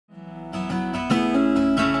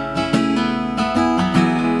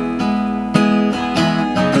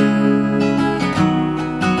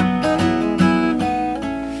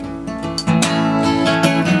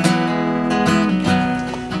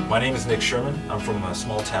Nick Sherman. I'm from a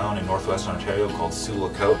small town in northwest Ontario called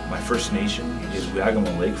Sioux-Lookout. My First Nation is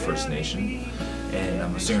Wildrice Lake First Nation, and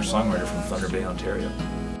I'm a singer-songwriter from Thunder Bay, Ontario.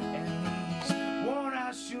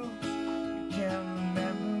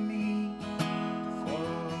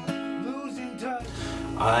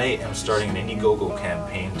 I am starting an Indiegogo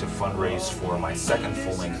campaign to fundraise for my second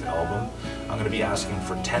full-length album. I'm going to be asking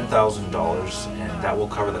for $10,000, and that will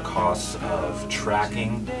cover the costs of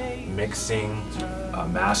tracking, mixing,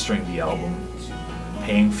 Mastering the album,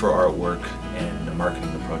 paying for artwork, and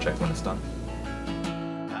marketing the project when it's done.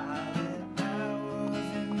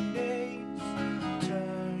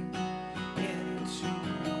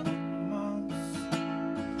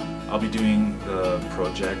 I'll be doing the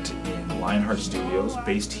project in Lionheart Studios,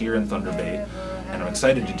 based here in Thunder Bay, and I'm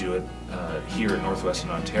excited to do it here in northwestern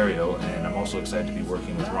Ontario, and I'm also excited to be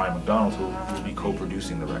working with Ryan McDonald, who will be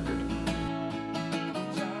co-producing the record.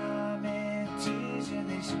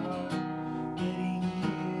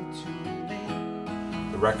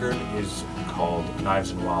 The record is called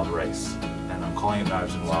Knives and Wildrice, and I'm calling it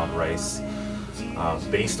Knives and Wildrice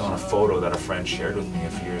based on a photo that a friend shared with me a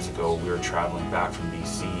few years ago. We were traveling back from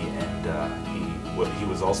BC, and he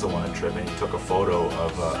was also on a trip, and he took a photo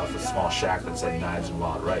of a small shack that said Knives and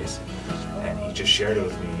Wildrice, and he just shared it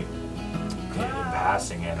with me in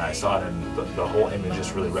passing, and I saw it, and the whole image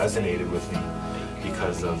just really resonated with me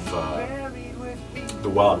because of the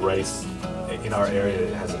wild rice in our area.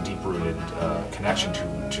 It has a deep-rooted connection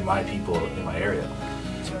to my people in my area,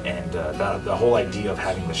 and the whole idea of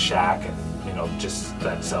having the shack and just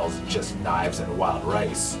that sells just knives and wild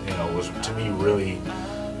rice, was to me really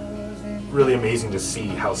amazing to see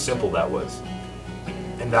how simple that was.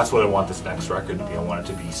 And that's what I want this next record to be. I want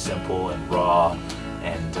it to be simple and raw,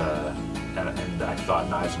 and I thought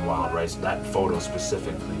Knives and Wild Rice, that photo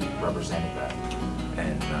specifically, represented that.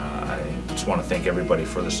 And I just want to thank everybody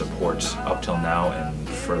for the support up till now and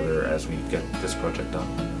further as we get this project done.